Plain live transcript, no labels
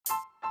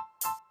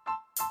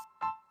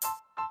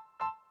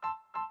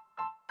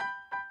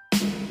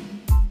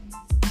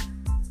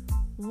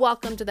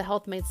Welcome to the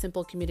Health Made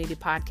Simple Community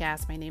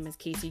Podcast. My name is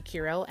Casey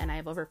Curo, and I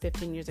have over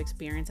 15 years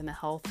experience in the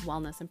health,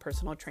 wellness, and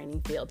personal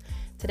training field.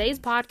 Today's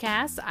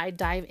podcast, I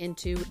dive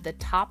into the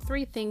top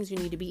 3 things you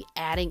need to be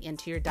adding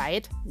into your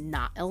diet,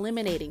 not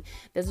eliminating.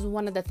 This is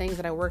one of the things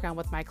that I work on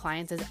with my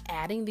clients, is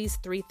adding these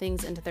 3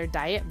 things into their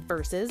diet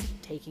versus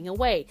taking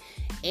away.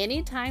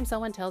 Anytime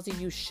someone tells you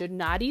you should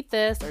not eat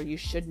this or you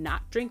should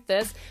not drink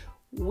this,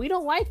 we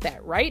don't like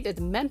that, right?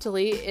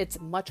 It's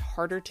much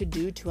harder to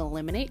do to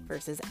eliminate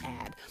versus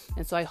add.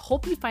 And so I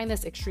hope you find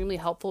this extremely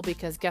helpful,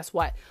 because guess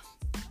what?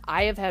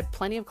 I have had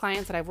plenty of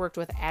clients that I've worked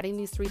with adding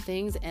these 3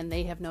 things, and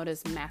they have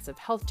noticed massive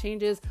health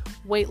changes,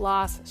 weight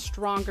loss,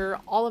 stronger,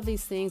 all of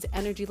these things,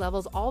 energy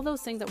levels, all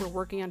those things that we're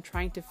working on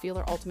trying to feel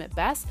our ultimate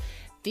best.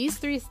 These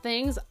 3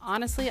 things,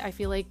 honestly, I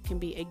feel like can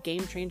be a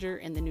game changer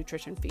in the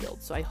nutrition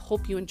field. So I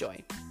hope you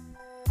enjoy.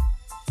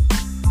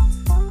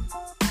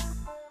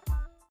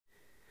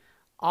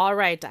 All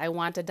right, I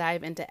want to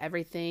dive into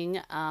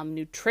everything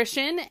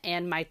nutrition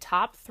and my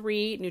top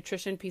 3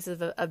 nutrition pieces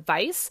of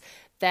advice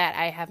that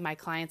I have my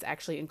clients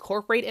actually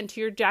incorporate into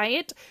your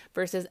diet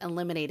versus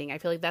eliminating. I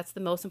feel like that's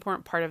the most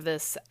important part of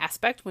this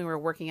aspect when we're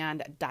working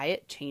on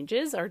diet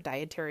changes or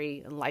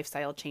dietary and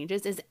lifestyle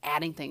changes, is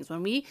adding things.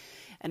 When we,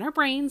 in our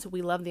brains,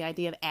 we love the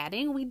idea of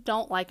adding. We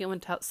don't like it when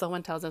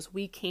someone tells us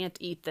we can't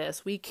eat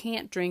this, we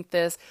can't drink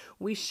this,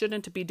 we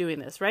shouldn't be doing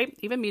this, right?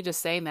 Even me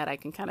just saying that, I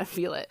can kind of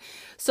feel it.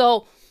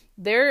 So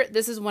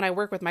this is when I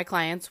work with my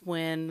clients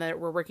when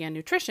we're working on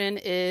nutrition,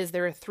 is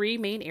there are 3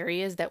 main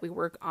areas that we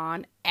work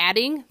on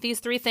adding these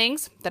 3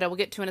 things that I will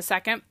get to in a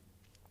second.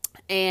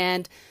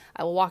 And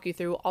I will walk you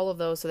through all of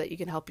those so that you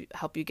can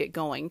help you get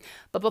going.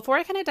 But before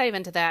I kind of dive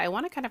into that, I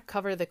want to kind of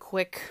cover the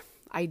quick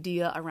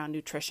idea around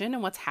nutrition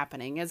and what's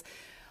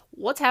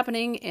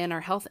happening in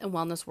our health and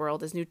wellness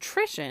world is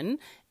nutrition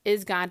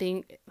is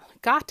gotten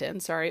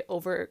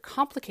over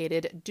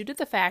complicated due to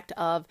the fact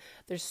of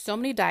there's so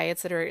many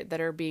diets that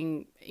are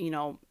being,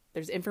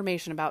 there's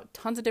information about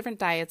tons of different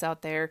diets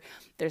out there.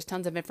 There's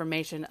tons of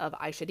information of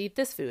I should eat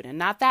this food and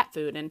not that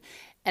food. And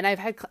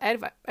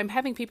I'm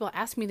having people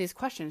ask me these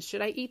questions.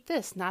 Should I eat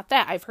this, not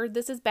that? I've heard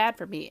this is bad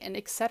for me, and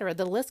etc.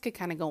 The list could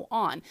kind of go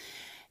on.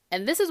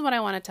 And this is what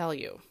I want to tell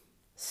you.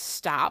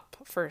 Stop,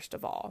 first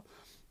of all.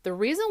 The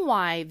reason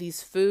why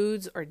these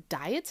foods or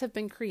diets have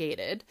been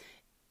created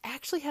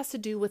actually has to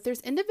do with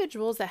there's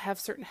individuals that have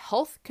certain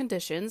health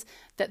conditions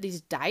that these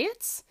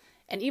diets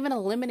and even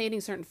eliminating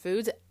certain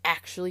foods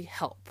actually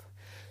help.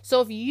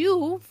 So if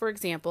you, for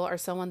example, are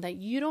someone that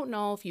you don't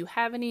know if you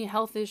have any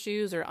health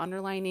issues or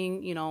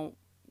underlying,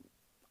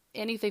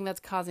 anything that's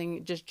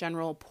causing just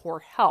general poor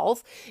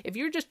health, if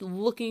you're just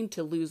looking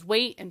to lose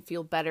weight and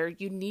feel better,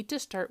 you need to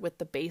start with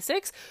the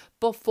basics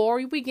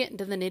before we get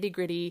into the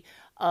nitty-gritty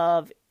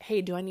of,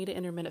 hey, do I need to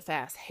intermittent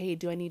fast? Hey,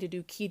 do I need to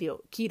do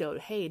keto?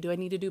 Hey, do I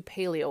need to do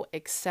paleo,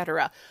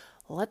 etc.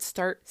 Let's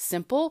start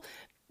simple.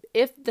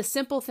 If the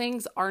simple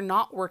things are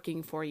not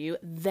working for you,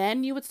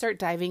 then you would start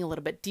diving a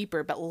little bit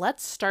deeper, but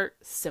let's start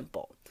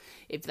simple.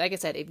 Like I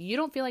said, if you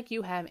don't feel like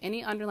you have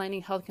any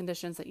underlying health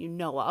conditions that you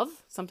know of,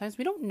 sometimes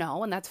we don't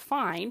know, and that's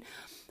fine.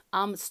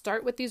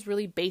 Start with these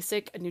really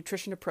basic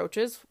nutrition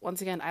approaches.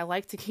 Once again, I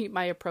like to keep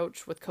my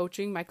approach with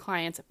coaching my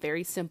clients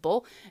very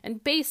simple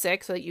and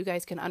basic so that you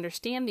guys can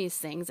understand these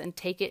things and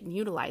take it and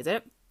utilize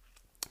it.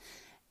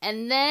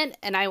 And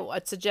I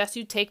would suggest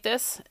you take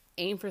this,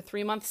 aim for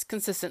 3 months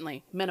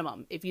consistently,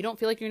 minimum. If you don't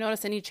feel like you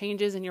notice any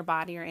changes in your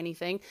body or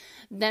anything,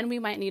 then we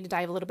might need to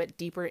dive a little bit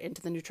deeper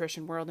into the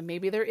nutrition world. And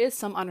maybe there is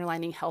some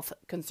underlying health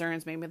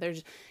concerns. Maybe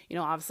there's,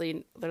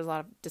 obviously there's a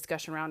lot of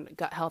discussion around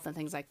gut health and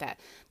things like that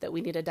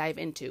we need to dive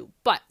into.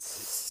 But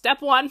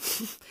step 1,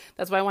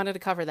 that's why I wanted to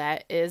cover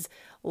that, is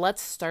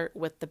let's start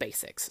with the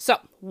basics. So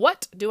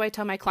what do I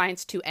tell my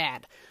clients to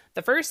add?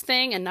 The first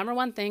thing and number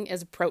 1 thing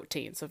is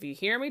protein. So if you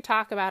hear me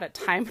talk about it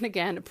time and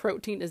again,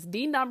 protein is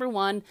the number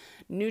 1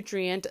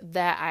 nutrient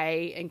that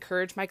I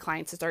encourage my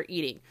clients to start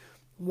eating.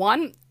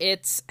 1,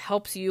 it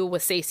helps you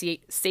with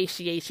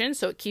satiation,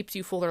 so it keeps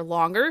you fuller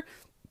longer.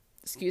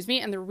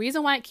 And the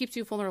reason why it keeps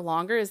you fuller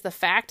longer is the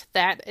fact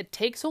that it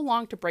takes so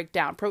long to break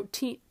down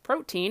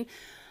protein.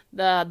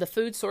 The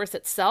food source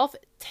itself,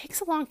 it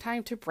takes a long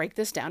time to break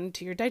this down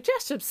into your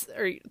digestives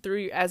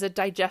as it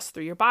digests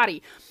through your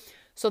body.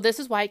 So this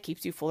is why it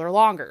keeps you fuller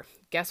longer.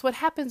 Guess what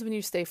happens when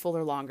you stay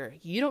fuller longer?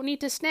 You don't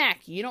need to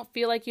snack. You don't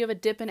feel like you have a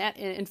dip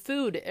in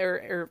food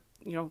or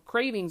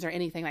cravings or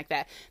anything like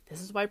that.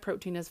 This is why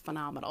protein is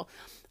phenomenal.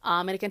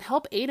 And it can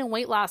help aid in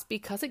weight loss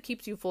because it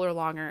keeps you fuller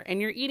longer and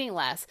you're eating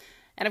less.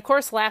 And of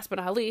course, last but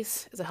not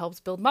least, is it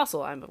helps build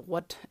muscle.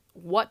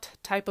 What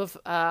type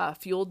of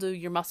fuel do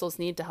your muscles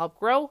need to help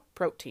grow?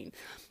 Protein.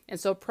 And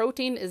so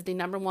protein is the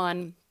number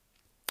 1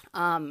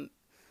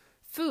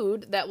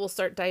 food that we'll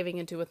start diving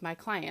into with my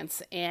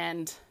clients.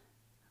 And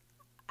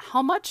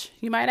how much,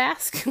 you might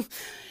ask?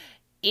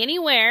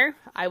 Anywhere.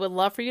 I would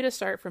love for you to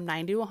start from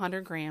 90 to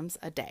 100 grams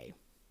a day.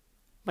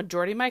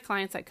 Majority of my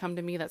clients that come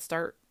to me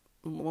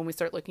when we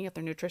start looking at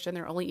their nutrition,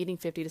 they're only eating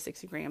 50 to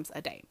 60 grams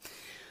a day.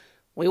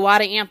 We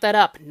want to amp that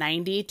up,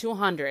 90 to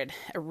 100.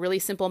 A really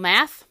simple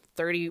math,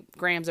 30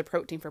 grams of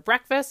protein for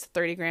breakfast,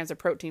 30 grams of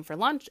protein for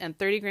lunch, and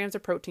 30 grams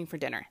of protein for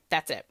dinner.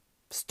 That's it.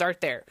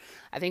 Start there.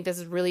 I think that's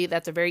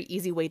a very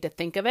easy way to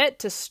think of it,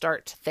 to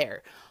start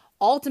there.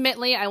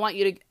 Ultimately, I want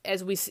you to,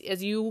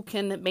 as you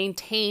can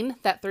maintain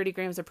that 30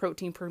 grams of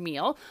protein per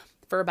meal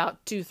for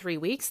about 2-3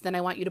 weeks, then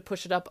I want you to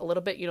push it up a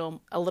little bit,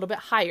 a little bit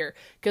higher,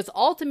 because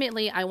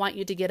ultimately I want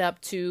you to get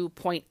up to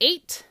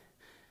 0.8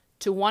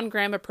 to 1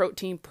 gram of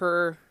protein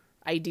per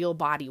ideal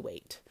body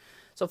weight.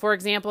 So for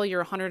example, you're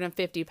a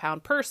 150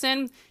 pound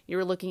person,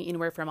 you're looking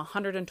anywhere from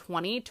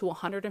 120 to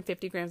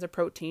 150 grams of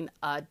protein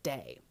a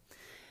day.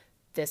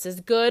 This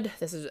is good.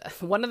 This is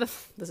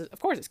of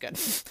course it's good.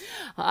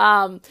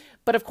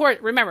 But of course,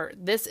 remember,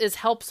 this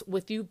helps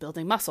with you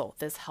building muscle.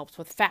 This helps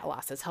with fat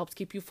loss. This helps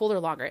keep you fuller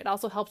longer. It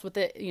also helps with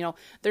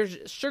there's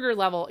sugar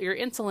level, your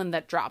insulin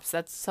that drops.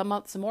 That's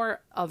some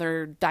more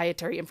other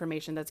dietary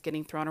information that's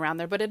getting thrown around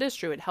there, but it is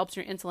true. It helps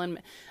your insulin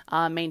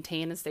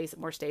maintain and stay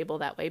more stable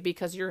that way,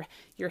 because you're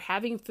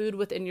having food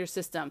within your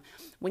system.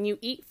 When you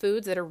eat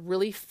foods that are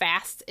really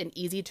fast and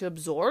easy to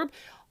absorb,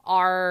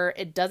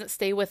 it doesn't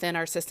stay within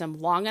our system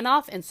long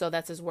enough, and so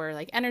that's where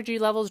like energy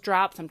levels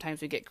drop.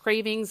 Sometimes we get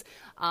cravings,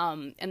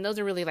 and those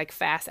are really like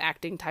fast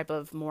acting type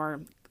of,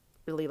 more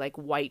really like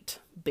white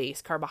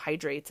based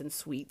carbohydrates and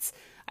sweets,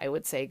 I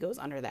would say, goes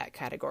under that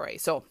category.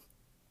 So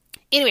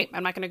anyway,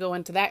 I'm not going to go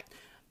into that,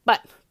 but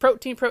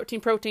protein.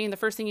 The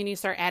first thing you need to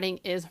start adding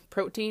is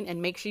protein,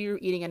 and make sure you're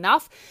eating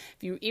enough.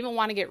 If you even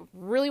want to get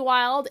really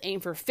wild,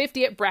 aim for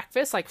 50 at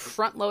breakfast, like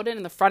front loaded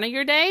in the front of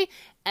your day,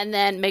 and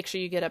then make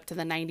sure you get up to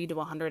the 90 to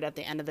 100 at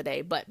the end of the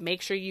day. But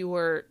make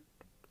sure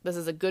this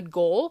is a good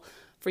goal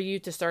for you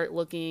to start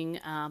looking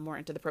more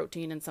into the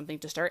protein and something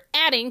to start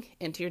adding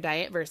into your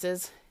diet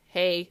versus,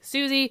 hey,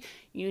 Susie,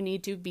 you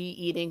need to be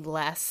eating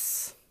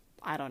less,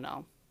 I don't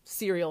know,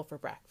 cereal for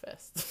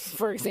breakfast,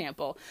 for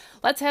example.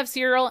 Let's have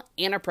cereal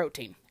and a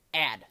protein.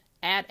 Add.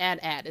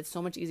 It's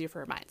so much easier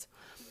for our minds.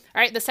 All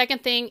right, the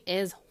second thing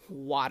is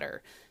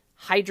water.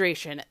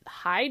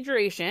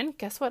 Hydration,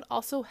 guess what,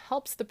 also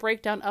helps the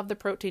breakdown of the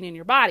protein in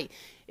your body.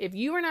 If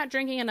you are not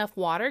drinking enough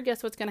water,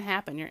 guess what's going to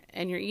happen?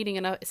 You're eating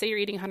enough, say you're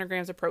eating 100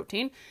 grams of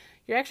protein,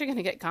 you're actually going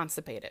to get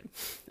constipated,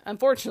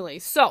 unfortunately.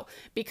 So,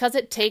 because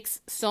it takes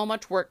so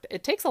much work,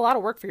 it takes a lot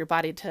of work for your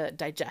body to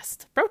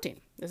digest protein.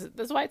 This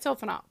is why it's so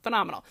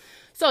phenomenal.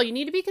 So, you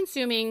need to be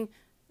consuming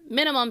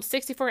minimum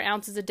 64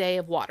 ounces a day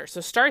of water.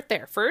 So start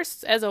there.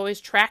 First, as always,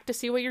 track to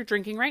see what you're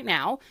drinking right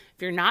now.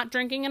 If you're not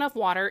drinking enough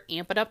water,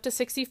 amp it up to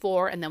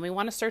 64, and then we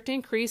want to start to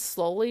increase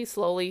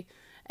slowly.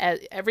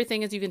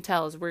 Everything, as you can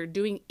tell, is we're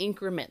doing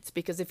increments,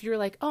 because if you're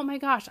like, oh my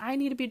gosh, I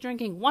need to be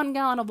drinking 1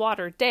 gallon of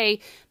water a day,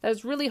 that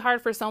is really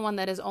hard for someone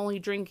that is only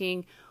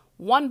drinking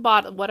one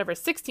bottle,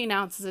 16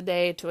 ounces a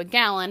day to a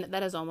gallon.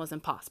 That is almost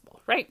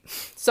impossible, right?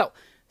 So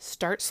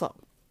start slow.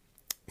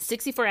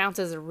 64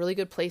 ounces is a really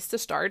good place to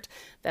start.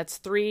 That's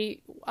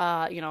 3,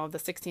 the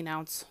 16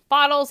 ounce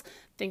bottles.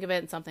 Think of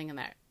it in something in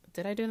that.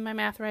 Did I do my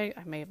math right?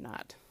 I may have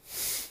not.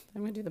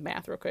 I'm going to do the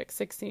math real quick.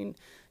 16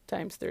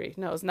 times 3.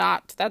 No, it's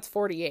not. That's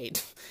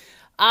 48.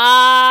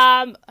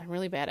 I'm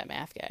really bad at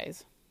math,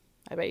 guys.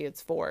 I bet you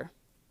it's 4.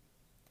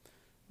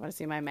 Want to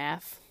see my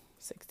math?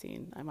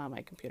 16. I'm on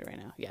my computer right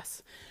now.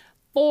 Yes.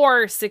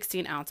 4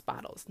 16-ounce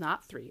bottles,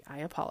 not 3. I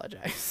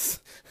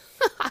apologize.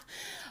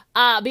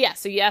 But yeah,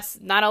 so yes,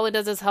 not only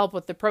does this help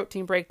with the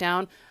protein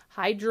breakdown,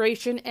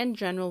 hydration in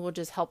general will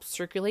just help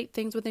circulate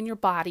things within your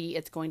body.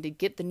 It's going to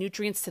get the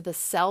nutrients to the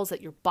cells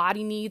that your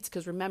body needs,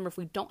 because remember, if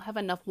we don't have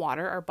enough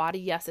water, our body,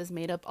 yes, is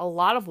made up a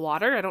lot of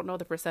water. I don't know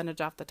the percentage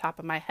off the top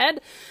of my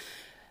head,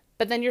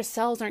 but then your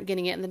cells aren't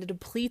getting it, and then it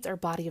depletes our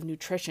body of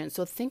nutrition.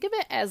 So think of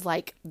it as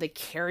like the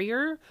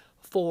carrier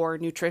for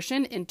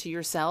nutrition into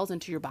your cells,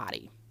 into your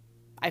body.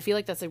 I feel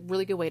like that's a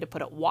really good way to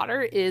put it.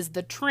 Water is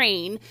the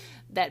train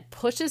that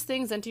pushes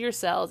things into your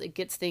cells. It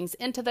gets things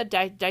into the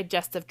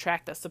digestive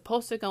tract that's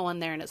supposed to go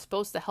in there, and it's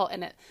supposed to help.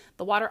 And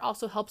the water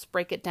also helps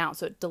break it down.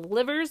 So it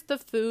delivers the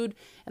food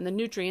and the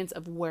nutrients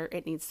of where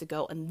it needs to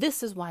go. And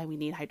this is why we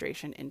need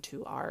hydration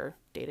into our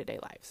day-to-day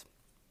lives.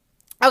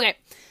 Okay,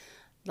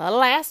 the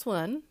last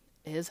one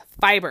is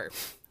fiber.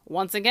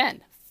 Once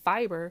again,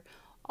 fiber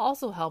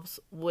also helps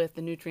with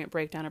the nutrient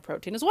breakdown of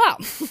protein as well.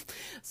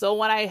 So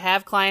when I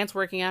have clients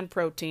working on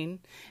protein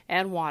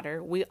and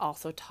water, we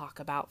also talk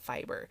about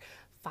fiber.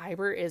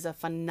 Fiber is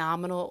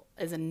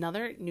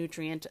another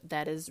nutrient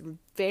that is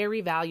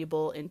very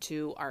valuable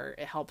it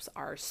helps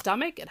our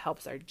stomach, it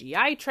helps our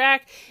GI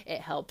tract, it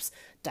helps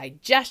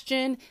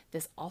digestion.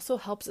 This also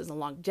helps as a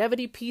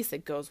longevity piece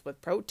that goes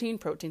with protein.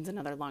 Protein's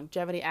another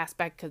longevity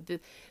aspect, because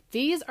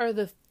these are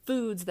the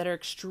foods that are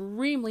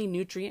extremely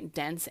nutrient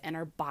dense and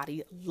our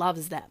body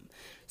loves them.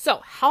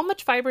 So how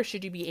much fiber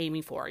should you be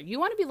aiming for? You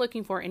want to be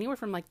looking for anywhere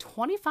from like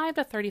 25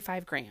 to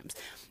 35 grams.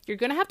 You're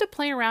going to have to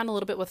play around a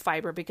little bit with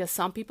fiber, because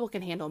some people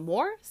can handle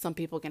more, some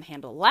people can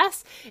handle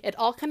less. It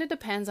all kind of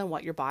depends on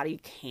what your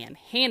body can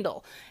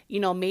handle.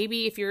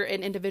 Maybe if you're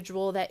an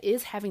individual that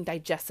is having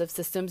digestive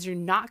systems, you're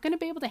not going to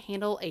be able to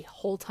handle a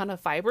whole ton of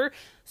fiber.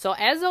 So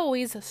as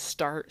always,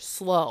 start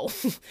slow.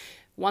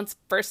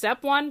 For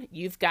step one,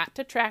 you've got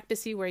to track to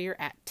see where you're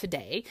at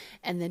today.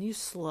 And then you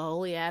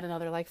slowly add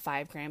another like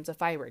 5 grams of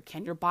fiber.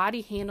 Can your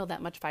body handle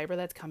that much fiber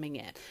that's coming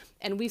in?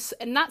 And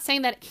not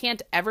saying that it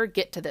can't ever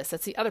get to this.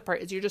 That's the other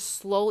part, is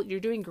you're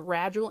doing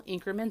gradual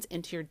increments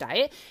into your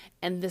diet,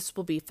 and this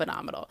will be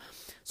phenomenal.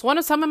 So I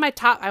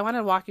want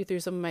to walk you through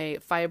some of my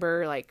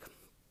fiber, like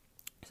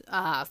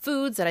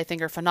foods that I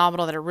think are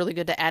phenomenal, that are really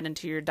good to add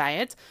into your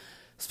diet.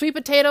 Sweet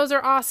potatoes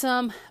are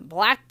awesome.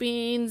 Black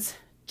beans,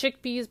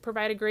 chickpeas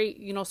provide a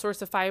great,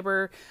 source of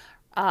fiber.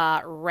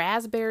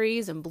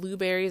 Raspberries and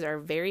blueberries are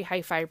very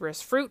high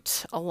fibrous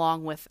fruit,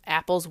 along with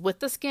apples with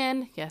the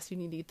skin. Yes, you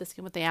need to eat the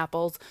skin with the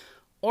apples.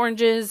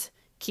 Oranges,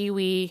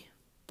 kiwi,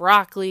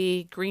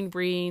 broccoli, green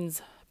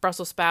beans,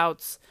 Brussels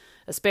sprouts,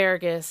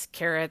 asparagus,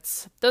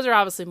 carrots. Those are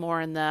obviously more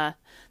in the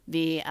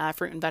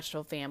fruit and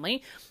vegetable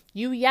family.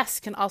 You,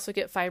 can also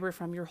get fiber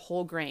from your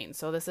whole grain.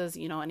 So this is,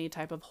 any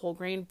type of whole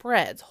grain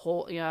breads,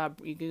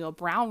 you can go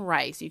brown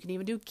rice. You can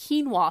even do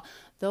quinoa.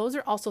 Those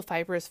are also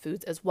fibrous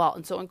foods as well.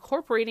 And so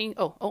incorporating,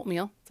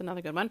 oatmeal, it's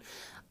another good one.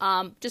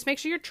 Just make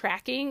sure you're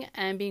tracking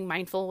and being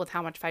mindful with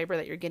how much fiber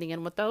that you're getting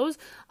in with those.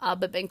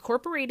 But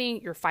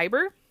incorporating your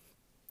fiber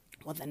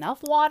with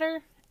enough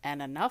water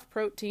and enough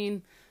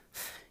protein,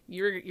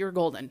 you're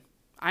golden.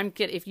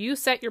 If you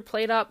set your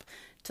plate up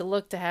to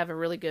look to have a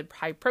really good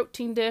high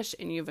protein dish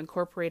and you've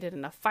incorporated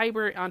enough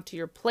fiber onto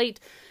your plate,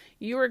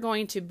 you are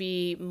going to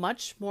be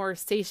much more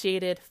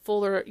satiated,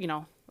 fuller.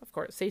 Of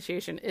course,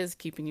 satiation is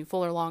keeping you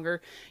fuller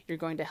longer. You're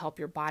going to help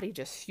your body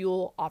just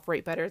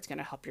operate better. It's going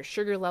to help your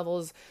sugar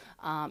levels.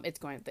 It's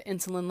going to the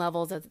insulin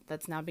levels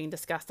that's now being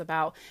discussed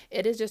about.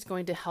 It is just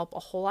going to help a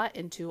whole lot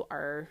into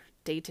our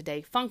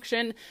day-to-day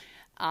function,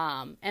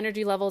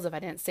 energy levels, if I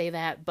didn't say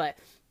that. But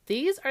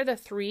these are the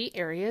 3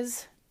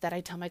 areas that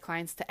I tell my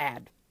clients to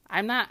add.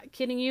 I'm not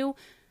kidding you.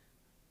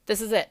 This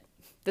is it.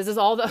 These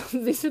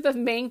are the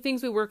main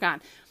things we work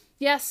on.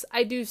 Yes,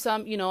 I do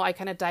some, I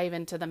kind of dive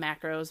into the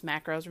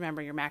macros.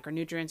 Remember your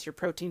macronutrients, your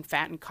protein,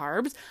 fat, and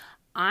carbs.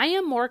 I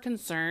am more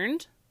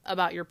concerned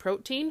about your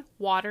protein,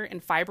 water,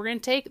 and fiber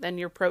intake than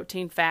your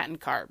protein, fat,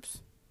 and carbs.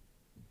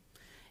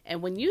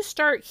 And when you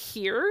start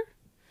here,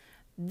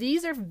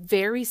 these are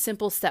very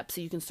simple steps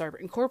that you can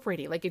start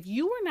incorporating. Like if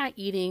you were not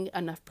eating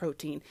enough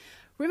protein,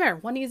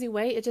 remember, one easy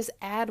way is just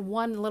add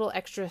one little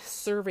extra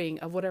serving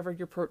of whatever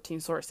your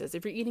protein source is.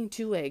 If you're eating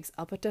 2 eggs,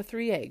 up it to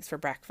 3 eggs for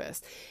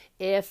breakfast.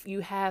 If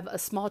you have a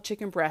small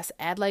chicken breast,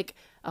 add like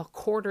a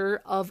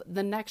quarter of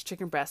the next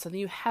chicken breast, so then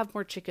you have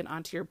more chicken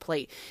onto your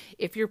plate.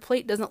 If your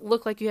plate doesn't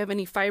look like you have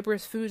any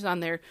fibrous foods on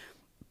there,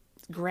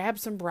 grab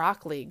some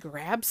broccoli,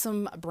 grab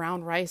some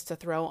brown rice to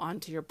throw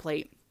onto your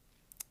plate.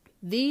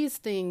 These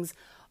things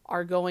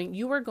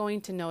you are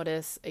going to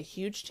notice a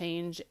huge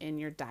change in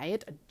your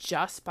diet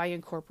just by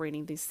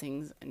incorporating these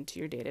things into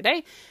your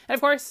day-to-day. And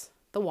of course,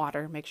 the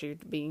water, make sure you're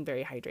being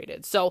very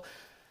hydrated. So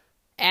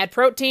add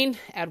protein,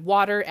 add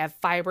water, add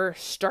fiber,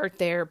 start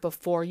there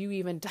before you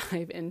even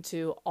dive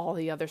into all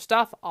the other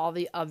stuff, all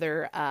the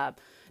other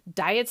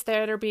diets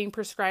that are being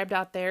prescribed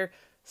out there.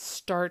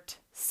 Start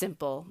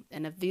simple.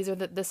 And if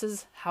this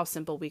is how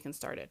simple we can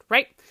start it,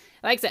 right?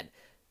 Like I said,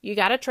 you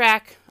got to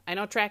track. I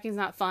know tracking is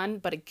not fun,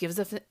 but it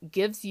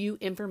gives you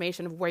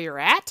information of where you're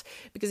at.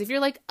 Because if you're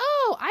like,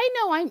 oh, I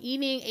know I'm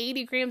eating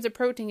 80 grams of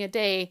protein a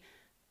day,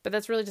 but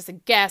that's really just a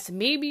guess.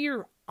 Maybe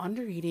you're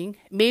undereating.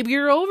 Maybe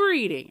you're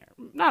overeating.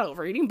 Not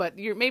overeating, but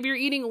maybe you're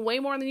eating way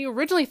more than you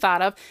originally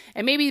thought of.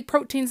 And maybe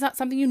protein's not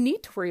something you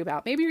need to worry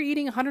about. Maybe you're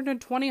eating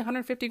 120,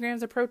 150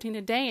 grams of protein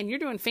a day and you're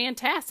doing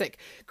fantastic.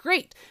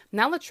 Great.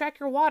 Now let's track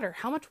your water.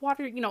 How much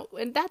water,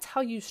 and that's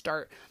how you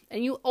start.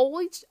 And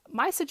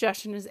my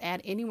suggestion is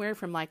add anywhere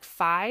from like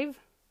 5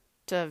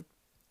 to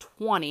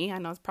 20. I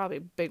know it's probably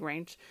a big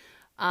range,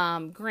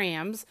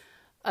 grams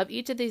of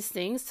each of these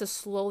things to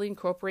slowly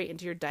incorporate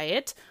into your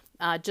diet,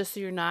 just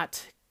so you're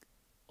not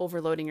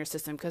overloading your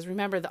system. Because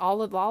remember,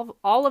 all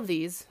of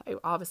these,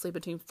 obviously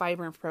between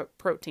fiber and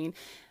protein,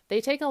 they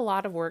take a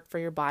lot of work for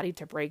your body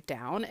to break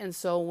down. And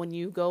so when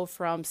you go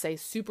from, say,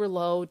 super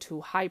low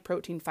to high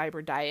protein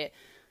fiber diet,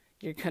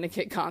 you're going to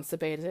get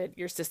constipated.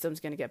 Your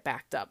system's going to get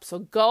backed up. So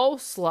go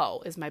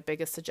slow is my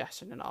biggest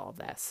suggestion in all of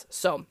this.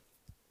 So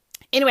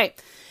anyway,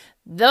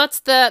 that's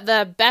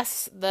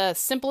the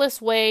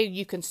simplest way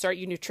you can start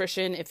your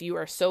nutrition if you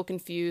are so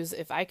confused.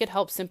 If I could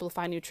help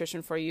simplify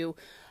nutrition for you,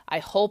 I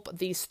hope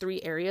these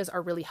 3 areas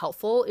are really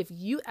helpful. If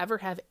you ever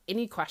have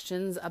any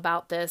questions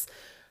about this,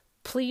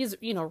 please,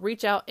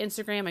 reach out.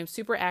 Instagram, I'm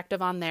super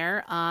active on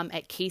there,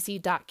 at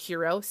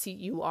Casey.Curo.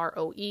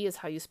 Curo is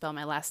how you spell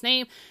my last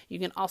name. You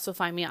can also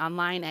find me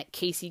online at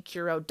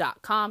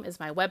CaseyCuro.com is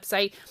my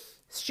website.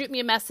 Shoot me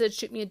a message,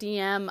 shoot me a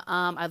DM.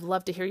 I'd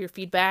love to hear your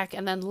feedback.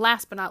 And then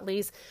last but not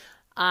least,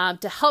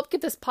 to help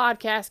get this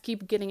podcast,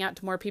 keep getting out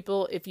to more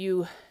people, if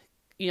you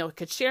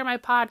could share my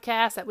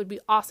podcast, that would be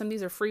awesome.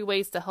 These are free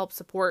ways to help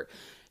support.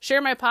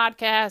 Share my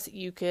podcast.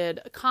 You could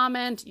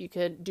comment. You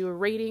could do a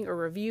rating or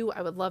review.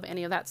 I would love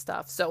any of that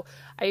stuff. So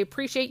I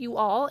appreciate you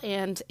all.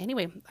 And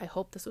anyway, I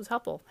hope this was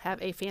helpful.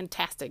 Have a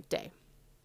fantastic day.